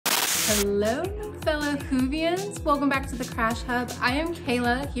Hello, fellow Whovians. Welcome back to the Crash Hub. I am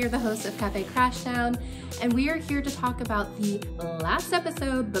Kayla, here the host of Cafe Crashdown, and we are here to talk about the last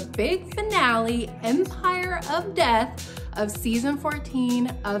episode, the big finale, Empire of Death of season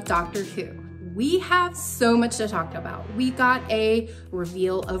 14 of Doctor Who. We have so much to talk about. We got a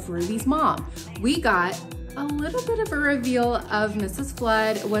reveal of Ruby's mom. We got a little bit of a reveal of Mrs.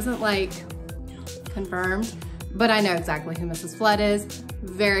 Flood. It wasn't like confirmed, but I know exactly who Mrs. Flood is.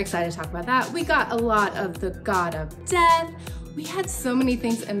 Very excited to talk about that. We got a lot of the God of Death. We had so many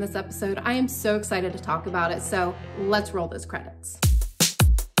things in this episode. I am so excited to talk about it. So let's roll those credits.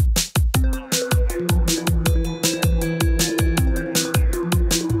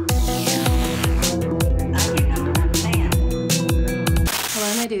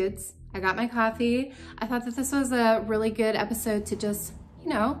 Hello, my dudes. I got my coffee. I thought that this was a really good episode to just,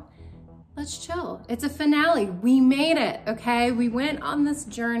 let's chill. It's a finale. We made it, okay? We went on this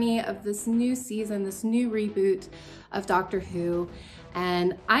journey of this new season, this new reboot of Doctor Who,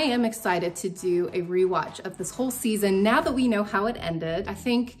 and I am excited to do a rewatch of this whole season now that we know how it ended. I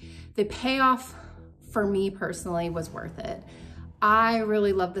think the payoff for me personally was worth it. I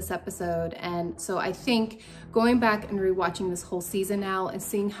really love this episode, and so I think going back and rewatching this whole season now and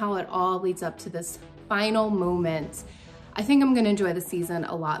seeing how it all leads up to this final moment, I think I'm gonna enjoy the season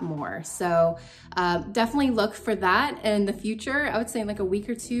a lot more. So definitely look for that in the future. I would say in like a week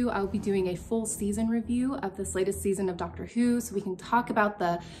or two, I'll be doing a full season review of this latest season of Doctor Who, so we can talk about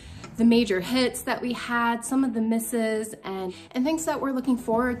the major hits that we had, some of the misses, and things that we're looking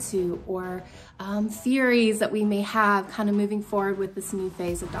forward to, or theories that we may have kind of moving forward with this new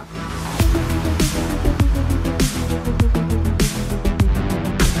phase of Doctor Who.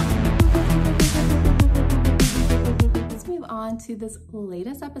 On to this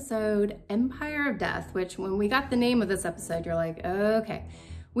latest episode, Empire of Death, which when we got the name of this episode, you're like, okay,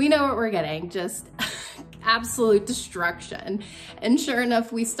 we know what we're getting, just absolute destruction. And sure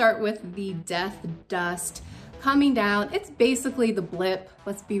enough, we start with the death dust coming down. It's basically the blip,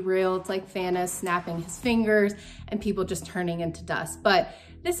 let's be real. It's like Thanos snapping his fingers and people just turning into dust. But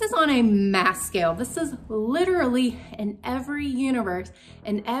this is on a mass scale. This is literally in every universe,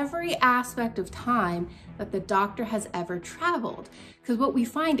 in every aspect of time that the Doctor has ever traveled. Because what we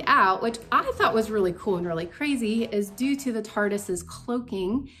find out, which I thought was really cool and really crazy, is due to the TARDIS's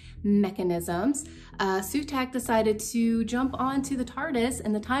cloaking mechanisms, Sutekh decided to jump onto the TARDIS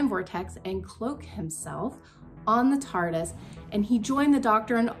in the time vortex and cloak himself on the TARDIS, and he joined the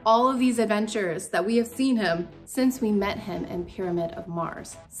Doctor in all of these adventures that we have seen him since we met him in Pyramid of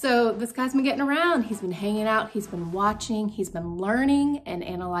Mars. So this guy's been getting around, he's been hanging out, he's been watching, he's been learning and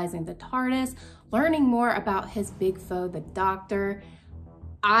analyzing the TARDIS, learning more about his big foe, the Doctor.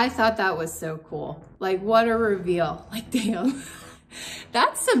 I thought that was so cool. Like, what a reveal. Like, damn.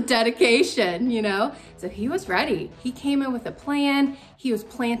 That's some dedication, So he was ready. He came in with a plan. He was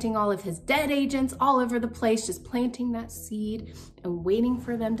planting all of his dead agents all over the place, just planting that seed and waiting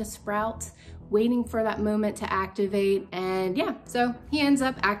for them to sprout, waiting for that moment to activate. And yeah, so he ends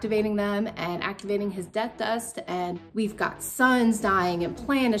up activating them and activating his death dust. And we've got suns dying and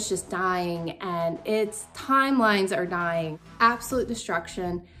planets just dying, and its timelines are dying. Absolute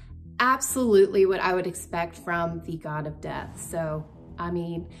destruction. Absolutely what I would expect from the God of Death. So, I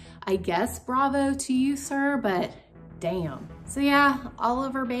mean, I guess bravo to you, sir, but damn. So yeah, all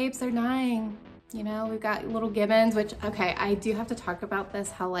of our babes are dying. We've got little Gibbons, which, okay, I do have to talk about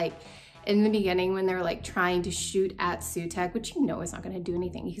this, how like in the beginning when they're like trying to shoot at Sutekh, which is not gonna do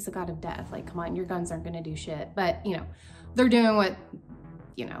anything. He's a God of Death. Like, come on, your guns aren't gonna do shit. But, they're doing what,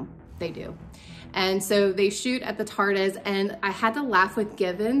 they do. And so they shoot at the TARDIS, and I had to laugh with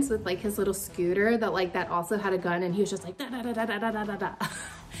Gibbons with like his little scooter that also had a gun, and he was just like da da da da da da da da.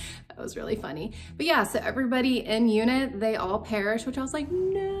 That was really funny. But yeah, so everybody in unit, they all perish, which I was like,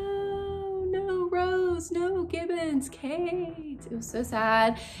 no, Rose, no, Gibbons, Kate. It was so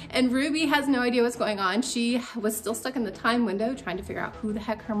sad. And Ruby has no idea what's going on. She was still stuck in the time window trying to figure out who the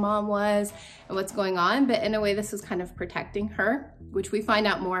heck her mom was and what's going on. But in a way, this was kind of protecting her, which we find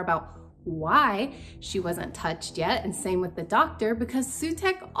out more about why she wasn't touched yet, and same with the Doctor, because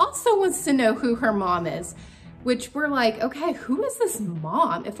Sutekh also wants to know who her mom is, which we're like, okay, who is this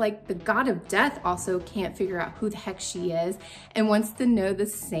mom? If like the God of Death also can't figure out who the heck she is and wants to know the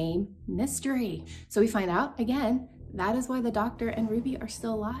same mystery. So we find out again, that is why the Doctor and Ruby are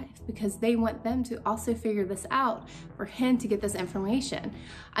still alive, because they want them to also figure this out for him to get this information.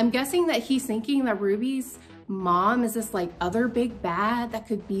 I'm guessing that he's thinking that Ruby's mom is this like other big bad that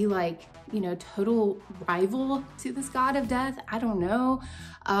could be like, total rival to this God of Death. I don't know.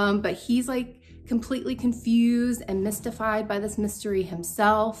 But he's like completely confused and mystified by this mystery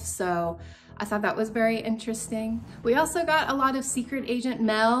himself. So I thought that was very interesting. We also got a lot of Secret Agent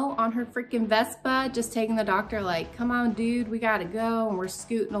Mel on her freaking Vespa, just taking the doctor like, come on, dude, we gotta go. And we're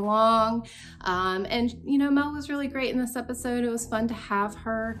scooting along. And you know, Mel was really great in this episode. It was fun to have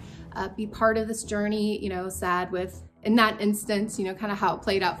her be part of this journey. You know, sad with, in that instance, you know, kind of how it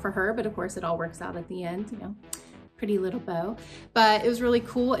played out for her. But of course it all works out at the end, you know. Pretty little bow, but it was really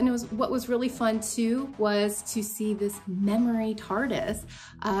cool. And what was really fun too was to see this memory TARDIS,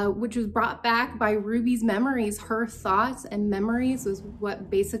 which was brought back by Ruby's memories. Her thoughts and memories was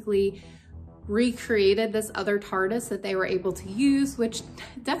what basically recreated this other TARDIS that they were able to use, which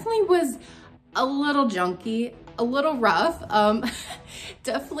definitely was a little junky, a little rough,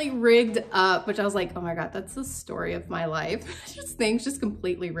 definitely rigged up, which I was like, oh my God, that's the story of my life. Just things just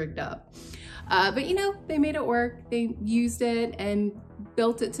completely rigged up. But you know, they made it work. They used it and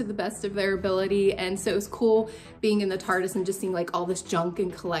built it to the best of their ability. And so it was cool being in the TARDIS and just seeing like all this junk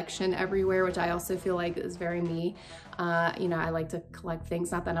and collection everywhere, which I also feel like is very me. You know, I like to collect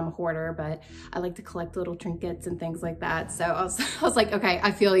things, not that I'm a hoarder, but I like to collect little trinkets and things like that. So I was like, okay,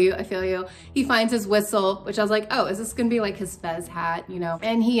 I feel you, I feel you. He finds his whistle, which I was like, oh, is this gonna be like his Fez hat, you know?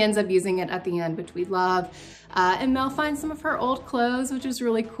 And he ends up using it at the end, which we love. And Mel finds some of her old clothes, which was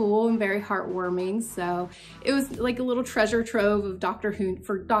really cool and very heartwarming. So it was like a little treasure trove of Doctor Who,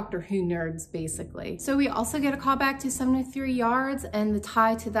 for Doctor Who nerds, basically. So we also get a call back to 73 Yards and the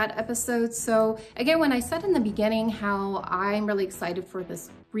tie to that episode. So again, when I said in the beginning how I'm really excited for this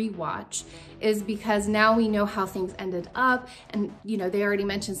rewatch is because now we know how things ended up, and you know, they already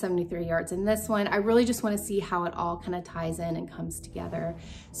mentioned 73 Yards in this one. I really just want to see how it all kind of ties in and comes together.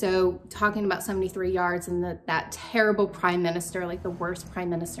 So talking about 73 Yards and that terrible prime minister, like the worst prime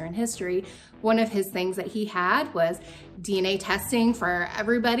minister in history, one of his things that he had was DNA testing for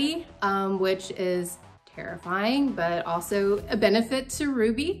everybody, which is terrifying, but also a benefit to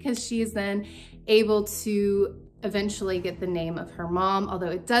Ruby because she is then able to eventually get the name of her mom, although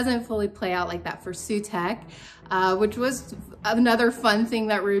it doesn't fully play out like that for Sutek, which was another fun thing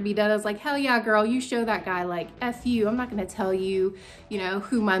that Ruby did. I was like, hell yeah, girl, you show that guy like, F you, I'm not gonna tell you, you know,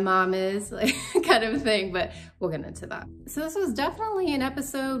 who my mom is, like kind of a thing, but we'll get into that. So this was definitely an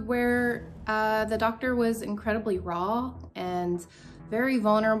episode where the Doctor was incredibly raw and very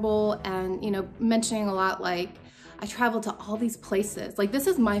vulnerable and, you know, mentioning a lot like, I traveled to all these places. Like, this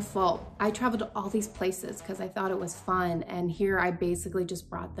is my fault. I traveled to all these places because I thought it was fun. And here I basically just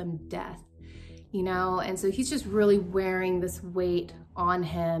brought them death, you know? And so he's just really wearing this weight on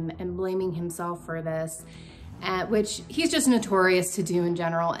him and blaming himself for this, which he's just notorious to do in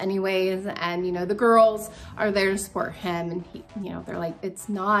general anyways. And, you know, the girls are there to support him. And, he, you know, they're like, it's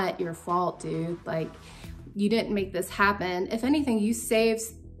not your fault, dude. Like, you didn't make this happen. If anything, you saved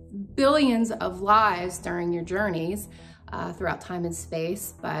billions of lives during your journeys throughout time and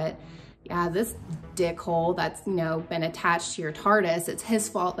space. But yeah, this dickhole that's, you know, been attached to your TARDIS, it's his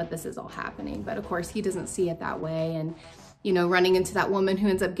fault that this is all happening. But of course he doesn't see it that way. And, you know, running into that woman who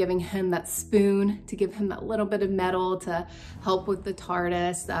ends up giving him that spoon to give him that little bit of metal to help with the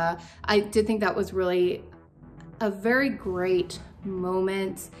TARDIS. I did think that was really a very great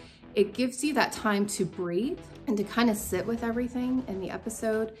moment. It gives you that time to breathe and to kind of sit with everything in the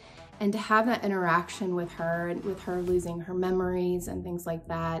episode and to have that interaction with her and with her losing her memories and things like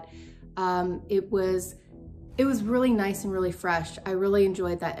that. It was really nice and really fresh. I really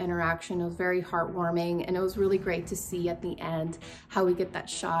enjoyed that interaction. It was very heartwarming, and it was really great to see at the end how we get that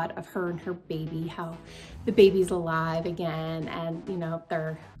shot of her and her baby, how the baby's alive again, and you know,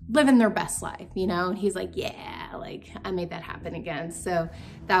 they're living their best life, you know, and he's like, yeah, like I made that happen again. So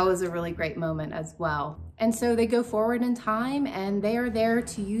that was a really great moment as well. And so they go forward in time and they are there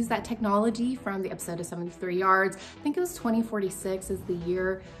to use that technology from the episode of 73 Yards. I think it was 2046 is the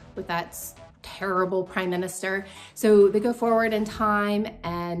year with that terrible prime minister. So they go forward in time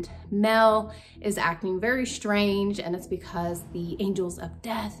and Mel is acting very strange, and it's because the Angels of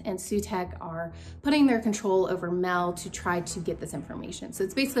Death and Sutek are putting their control over Mel to try to get this information. So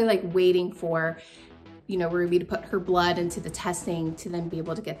it's basically like waiting for, you know, Ruby to put her blood into the testing to then be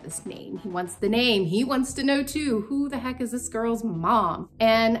able to get this name. He wants the name. He wants to know too, who the heck is this girl's mom?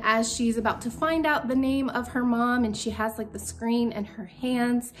 And as she's about to find out the name of her mom and she has like the screen in her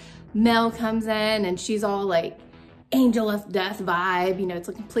hands, Mel comes in and she's all like Angel of Death vibe, you know, it's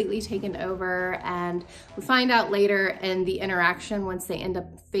like completely taken over. And we find out later in the interaction once they end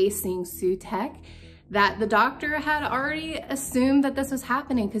up facing Sutek that the Doctor had already assumed that this was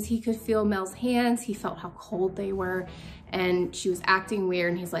happening because he could feel Mel's hands. He felt how cold they were and she was acting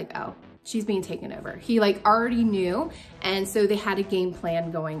weird. And he's like, oh, she's being taken over. He like already knew, and so they had a game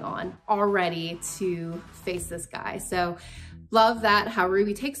plan going on already to face this guy. So love that, how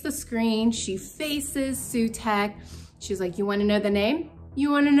Ruby takes the screen, she faces Sutek. She's like, you wanna know the name?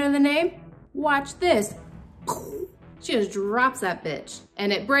 You wanna know the name? Watch this. She just drops that bitch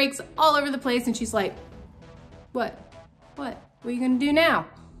and it breaks all over the place, and she's like, what are you gonna do now?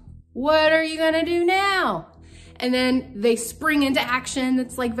 What are you gonna do now? And then they spring into action.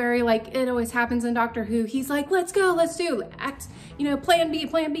 It's like very like, it always happens in Doctor Who. He's like, let's go, let's do act, you know, plan B,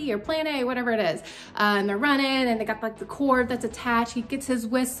 or plan A, whatever it is. And they're running and they got like the cord that's attached. He gets his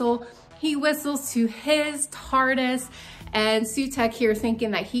whistle. He whistles to his TARDIS, and Sutek here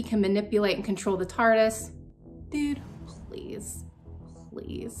thinking that he can manipulate and control the TARDIS. Dude, please.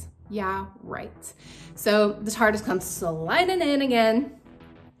 Yeah, right. So the TARDIS comes sliding in again,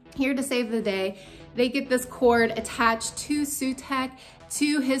 here to save the day. They get this cord attached to Sutek,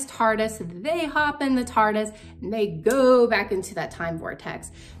 to his TARDIS. They hop in the TARDIS and they go back into that time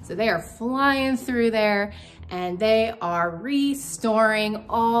vortex. So they are flying through there and they are restoring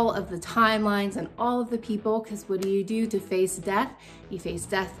all of the timelines and all of the people, because what do you do to face death? You face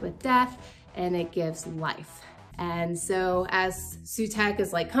death with death, and it gives life. And so as Sutek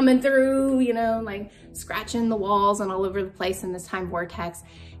is like coming through, you know, like scratching the walls and all over the place in this time vortex,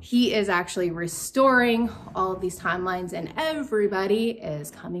 he is actually restoring all of these timelines, and everybody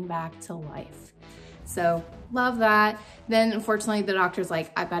is coming back to life. So love that. Then unfortunately the Doctor's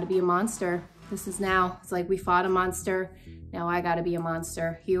like, I've got to be a monster. This is now. It's like, we fought a monster. Now I got to be a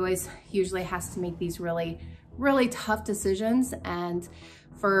monster. He always usually has to make these really tough decisions. And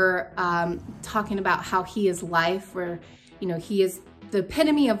for talking about how he is life, where, you know, he is the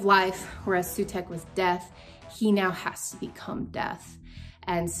epitome of life, whereas Sutek was death, he now has to become death.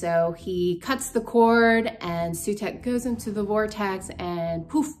 And so he cuts the cord and Sutek goes into the vortex and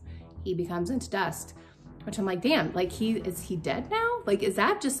poof, he becomes into dust, which I'm like, damn, like is he dead now? Like, is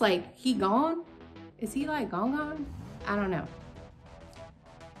that just like, he gone? Is he like gone? I don't know.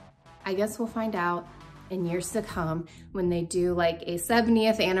 I guess we'll find out in years to come when they do like a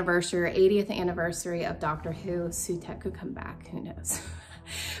 70th anniversary or 80th anniversary of Doctor Who. Sutek could come back, who knows?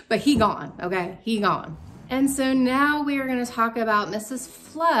 But he gone, okay? He gone. And so now we are gonna talk about Mrs.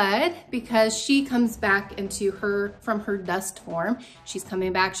 Flood, because she comes back into from her dust form. She's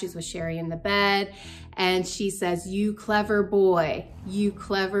coming back, she's with Sherry in the bed, and she says, you clever boy, you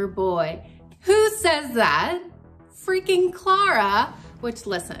clever boy. Who says that? Freaking Clara, which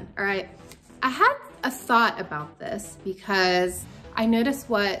listen, all right, I had a thought about this because I noticed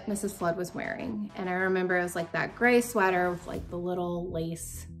what Mrs. Flood was wearing, and I remember it was like that gray sweater with like the little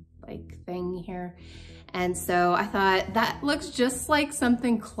lace like thing here. And so I thought that looks just like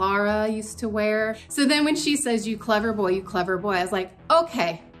something Clara used to wear. So then when she says, you clever boy, I was like,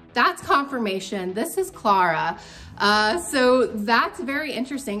 okay, that's confirmation. This is Clara. So that's very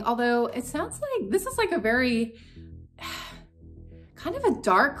interesting. Although it sounds like this is like a very kind of a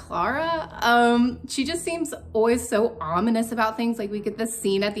dark Clara. She just seems always so ominous about things. Like we get this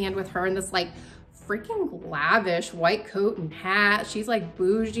scene at the end with her in this like freaking lavish white coat and hat. She's like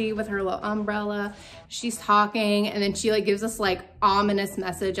bougie with her little umbrella. She's talking, and then she like gives us like ominous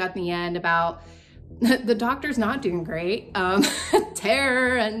message at the end about the Doctor's not doing great.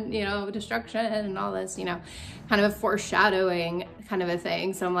 Terror and, you know, destruction and all this, you know, kind of a foreshadowing kind of a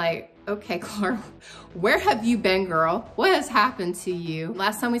thing. So I'm like, okay, Clara, where have you been, girl? What has happened to you?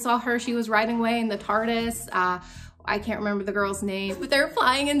 Last time we saw her, she was riding away in the TARDIS. I can't remember the girl's name, but they're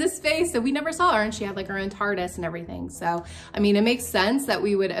flying into space, so we never saw her, and she had like her own TARDIS and everything. So, I mean, it makes sense that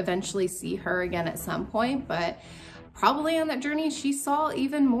we would eventually see her again at some point, but probably on that journey, she saw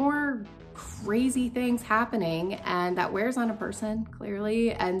even more crazy things happening, and that wears on a person,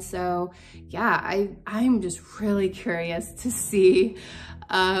 clearly. And so, yeah, I'm just really curious to see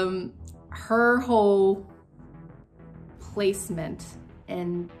her whole placement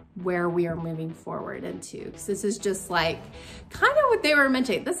and where we are moving forward into. Because this is just like kind of what they were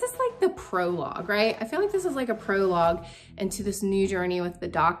mentioning. This is like the prologue, right? I feel like this is like a prologue into this new journey with the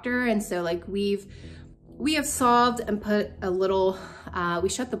Doctor. And so like we have solved and put a little, we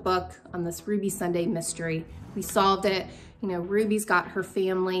shut the book on this Ruby Sunday mystery. We solved it. You know, Ruby's got her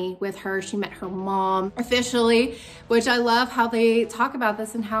family with her. She met her mom officially, which I love how they talk about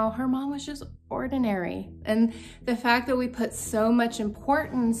this and how her mom was just ordinary. And the fact that we put so much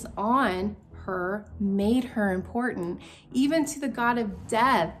importance on her made her important, even to the god of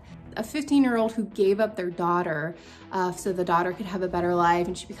death. A 15-year-old who gave up their daughter so the daughter could have a better life,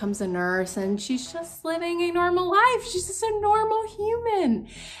 and she becomes a nurse and she's just living a normal life. She's just a normal human.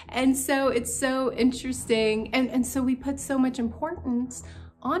 And so it's so interesting. And so we put so much importance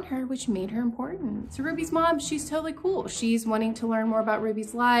on her, which made her important. So Ruby's mom, she's totally cool. She's wanting to learn more about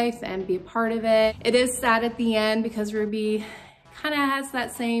Ruby's life and be a part of it. It is sad at the end because Ruby kind of has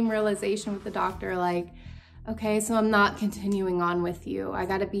that same realization with the doctor, like, okay, so I'm not continuing on with you. I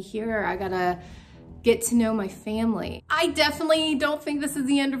gotta be here. I gotta get to know my family. I definitely don't think this is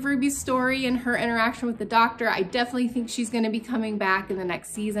the end of Ruby's story and her interaction with the doctor. I definitely think she's gonna be coming back in the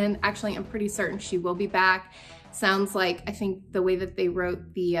next season. Actually, I'm pretty certain she will be back. Sounds like, I think the way that they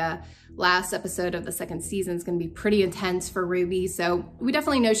wrote the last episode of the second season is gonna be pretty intense for Ruby. So we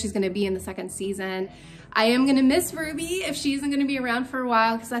definitely know she's gonna be in the second season. I am gonna miss Ruby if she isn't gonna be around for a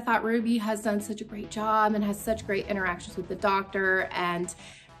while, because I thought Ruby has done such a great job and has such great interactions with the doctor. And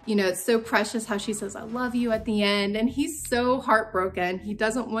you know, it's so precious how she says, I love you at the end. And he's so heartbroken. He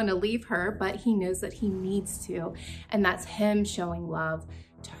doesn't want to leave her, but he knows that he needs to. And that's him showing love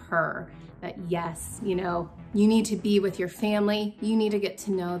to her. That yes, you know, you need to be with your family. You need to get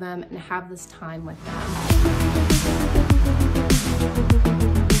to know them and have this time with them.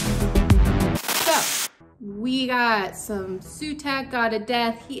 So we got some Sutek got a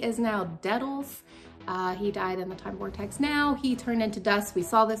death. He is now Deadles. He died in the time vortex now. He turned into dust. We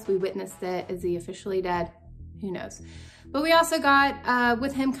saw this, we witnessed it. Is he officially dead? Who knows? But we also got,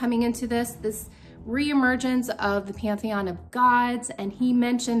 with him coming into this re-emergence of the pantheon of gods, and he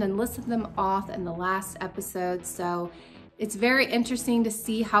mentioned and listed them off in the last episode. So it's very interesting to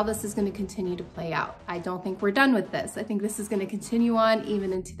see how this is going to continue to play out. I don't think we're done with this. I think this is going to continue on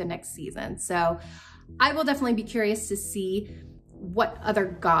even into the next season. So I will definitely be curious to see what other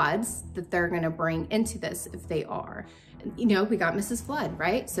gods that they're gonna bring into this, if they are. You know, we got Mrs. Flood,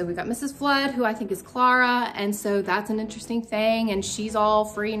 right? So we got Mrs. Flood, who I think is Clara, and so that's an interesting thing, and she's all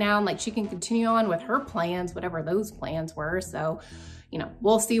free now, and like she can continue on with her plans, whatever those plans were. So, you know,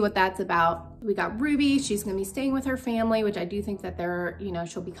 we'll see what that's about. We got Ruby, she's gonna be staying with her family, which I do think that they're, you know,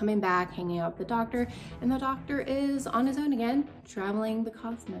 she'll be coming back, hanging out with the doctor, and the doctor is on his own again, traveling the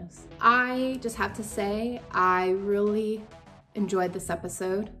cosmos. I just have to say, I really enjoyed this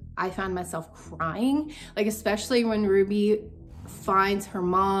episode. I found myself crying, like especially when Ruby finds her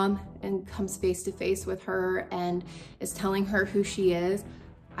mom and comes face to face with her and is telling her who she is.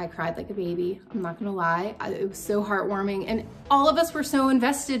 I cried like a baby, I'm not gonna lie. It was so heartwarming, and all of us were so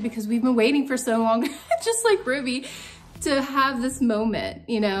invested because we've been waiting for so long, just like Ruby, to have this moment,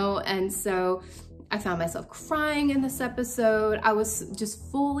 you know? And so I found myself crying in this episode. I was just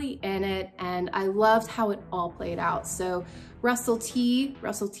fully in it, and I loved how it all played out. So Russell T,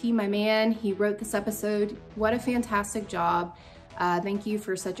 my man, he wrote this episode. What a fantastic job. Thank you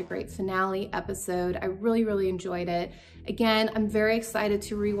for such a great finale episode. I really, really enjoyed it. Again, I'm very excited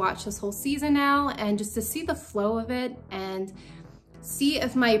to rewatch this whole season now and just to see the flow of it and see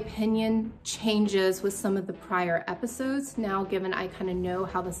if my opinion changes with some of the prior episodes now, given I kind of know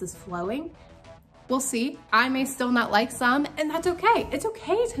how this is flowing. We'll see. I may still not like some, and that's okay. It's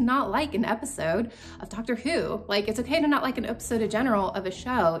okay to not like an episode of Doctor Who. Like, it's okay to not like an episode in general of a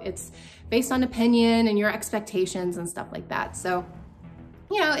show. It's based on opinion and your expectations and stuff like that. So,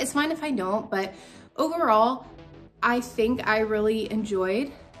 you know, it's fine if I don't, but overall, I think I really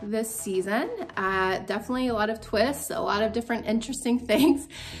enjoyed this season. Definitely a lot of twists, a lot of different interesting things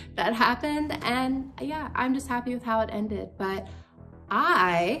that happened, and yeah, I'm just happy with how it ended. But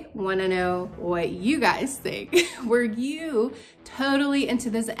I want to know what you guys think. Were you totally into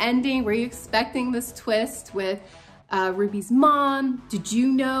this ending? Were you expecting this twist with Ruby's mom? Did you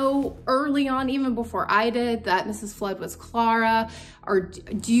know early on, even before I did, that Mrs. Flood was Clara? Or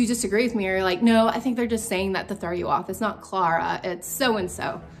do you disagree with me? Or you're like, no, I think they're just saying that to throw you off. It's not Clara, it's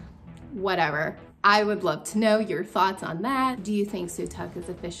so-and-so. Whatever. I would love to know your thoughts on that. Do you think Sutek is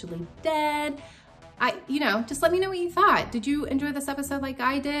officially dead? You know, just let me know what you thought. Did you enjoy this episode like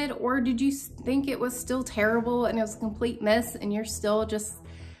I did? Or did you think it was still terrible and it was a complete miss and you're still just,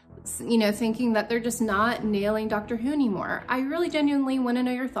 you know, thinking that they're just not nailing Doctor Who anymore? I really genuinely want to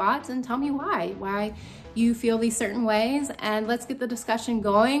know your thoughts and tell me why you feel these certain ways, and let's get the discussion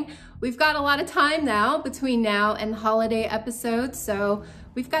going. We've got a lot of time now between now and the holiday episodes, so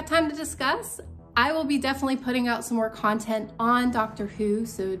we've got time to discuss. I will be definitely putting out some more content on Doctor Who,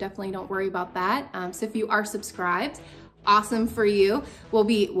 so definitely don't worry about that. So if you are subscribed, awesome for you. We'll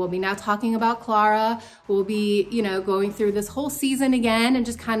be now talking about Clara. We'll be, you know, going through this whole season again and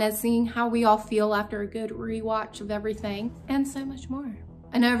just kind of seeing how we all feel after a good rewatch of everything, and so much more.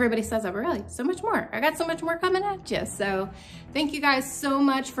 I know everybody says that, but really, so much more. I got so much more coming at you. So thank you guys so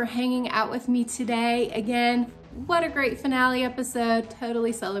much for hanging out with me today. Again, what a great finale episode.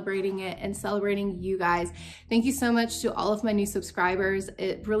 Totally celebrating it and celebrating you guys. Thank you so much to all of my new subscribers.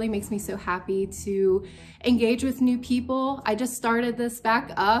 It really makes me so happy to engage with new people. I just started this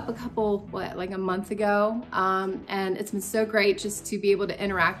back up like a month ago. And it's been so great just to be able to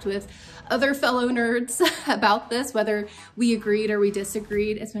interact with other fellow nerds about this, whether we agreed or we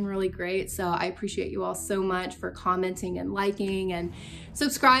disagreed. It's been really great. So I appreciate you all so much for commenting and liking and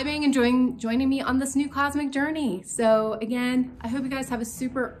subscribing and joining me on this new cosmic journey. So again, I hope you guys have a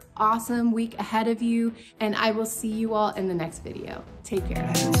super awesome week ahead of you, and I will see you all in the next video. Take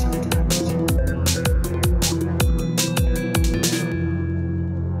care.